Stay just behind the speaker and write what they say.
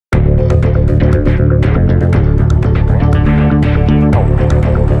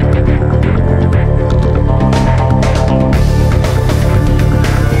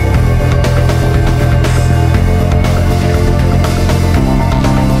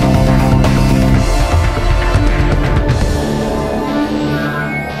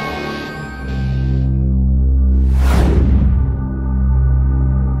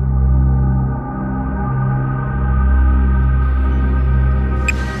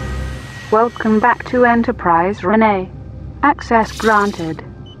Welcome back to Enterprise, Renee. Access granted.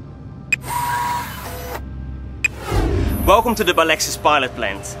 Welcome to the Bilexys pilot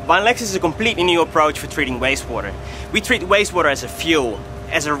plant. Bilexys is a completely new approach for treating wastewater. We treat wastewater as a fuel,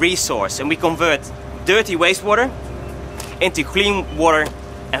 as a resource, and we convert dirty wastewater into clean water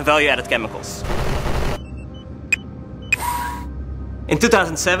and value-added chemicals. In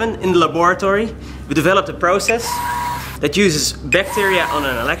 2007, in the laboratory, we developed a process that uses bacteria on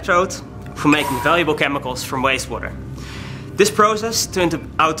an electrode for making valuable chemicals from wastewater. This process turned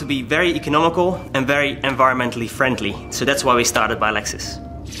out to be very economical and very environmentally friendly, so that's why we started Bilexys.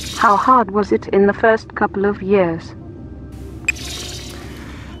 How hard was it in the first couple of years?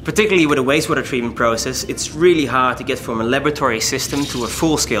 Particularly with a wastewater treatment process, it's really hard to get from a laboratory system to a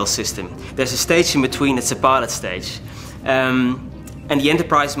full-scale system. There's a stage in between, it's a pilot stage. And the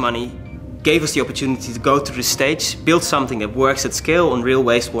enterprise money gave us the opportunity to go through the stage, build something that works at scale on real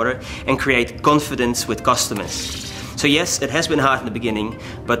wastewater, and create confidence with customers. So yes, it has been hard in the beginning,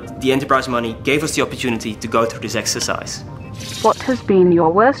 but the enterprise money gave us the opportunity to go through this exercise. What has been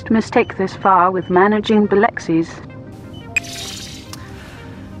your worst mistake this far with managing Bilexys?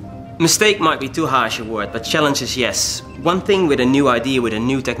 Mistake might be too harsh a word, but challenge is yes. One thing with a new idea, with a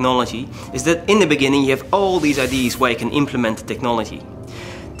new technology, is that in the beginning you have all these ideas where you can implement the technology.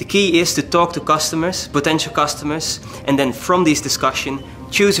 The key is to talk to customers, potential customers, and then from this discussion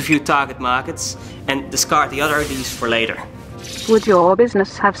choose a few target markets and discard the other ideas for later. Would your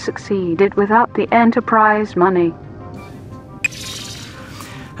business have succeeded without the enterprise money?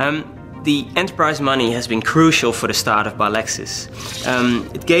 The enterprise money has been crucial for the start of Bilexys.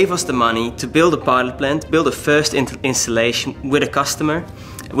 It gave us the money to build a pilot plant, build a first installation with a customer,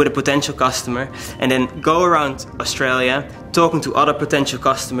 with a potential customer, and then go around Australia talking to other potential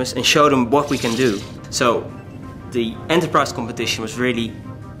customers and show them what we can do. So the enterprise competition was really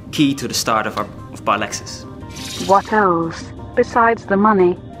key to the start of Bilexys. What else, besides the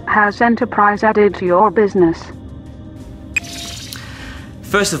money, has enterprise added to your business?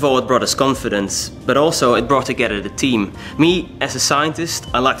 First of all, it brought us confidence, but also it brought together the team. Me, as a scientist,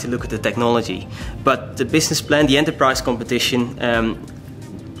 I like to look at the technology, but the business plan, the enterprise competition,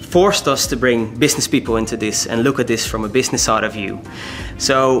 forced us to bring business people into this and look at this from a business side of view.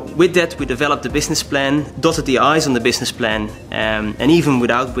 So with that, we developed the business plan, dotted the I's on the business plan, and even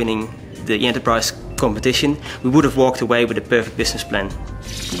without winning the enterprise competition, we would have walked away with a perfect business plan.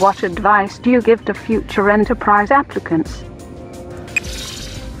 What advice do you give to future enterprise applicants?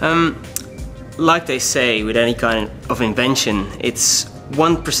 Like they say with any kind of invention, it's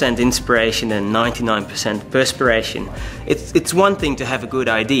 1% inspiration and 99% perspiration. It's one thing to have a good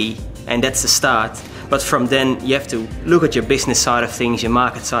idea, and that's the start, but from then you have to look at your business side of things, your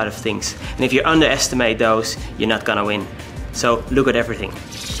market side of things, and if you underestimate those, you're not gonna win. So look at everything.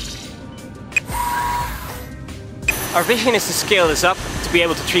 Our vision is to scale this up to be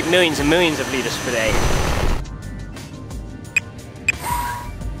able to treat millions and millions of liters per day.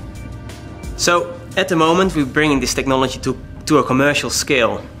 So at the moment we're bringing this technology to a commercial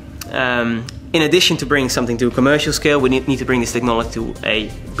scale. In addition to bringing something to a commercial scale, we need to bring this technology to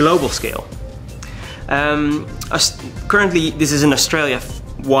a global scale. Currently this is an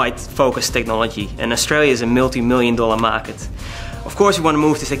Australia-wide focused technology, and Australia is a multi-million-dollar market. Of course we want to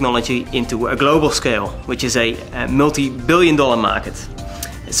move this technology into a global scale, which is a multi-billion-dollar market.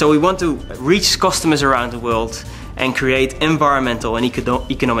 So we want to reach customers around the world and create environmental and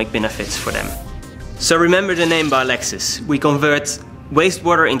economic benefits for them. So remember the name Bilexys. We convert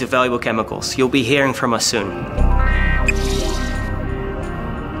wastewater into valuable chemicals. You'll be hearing from us soon.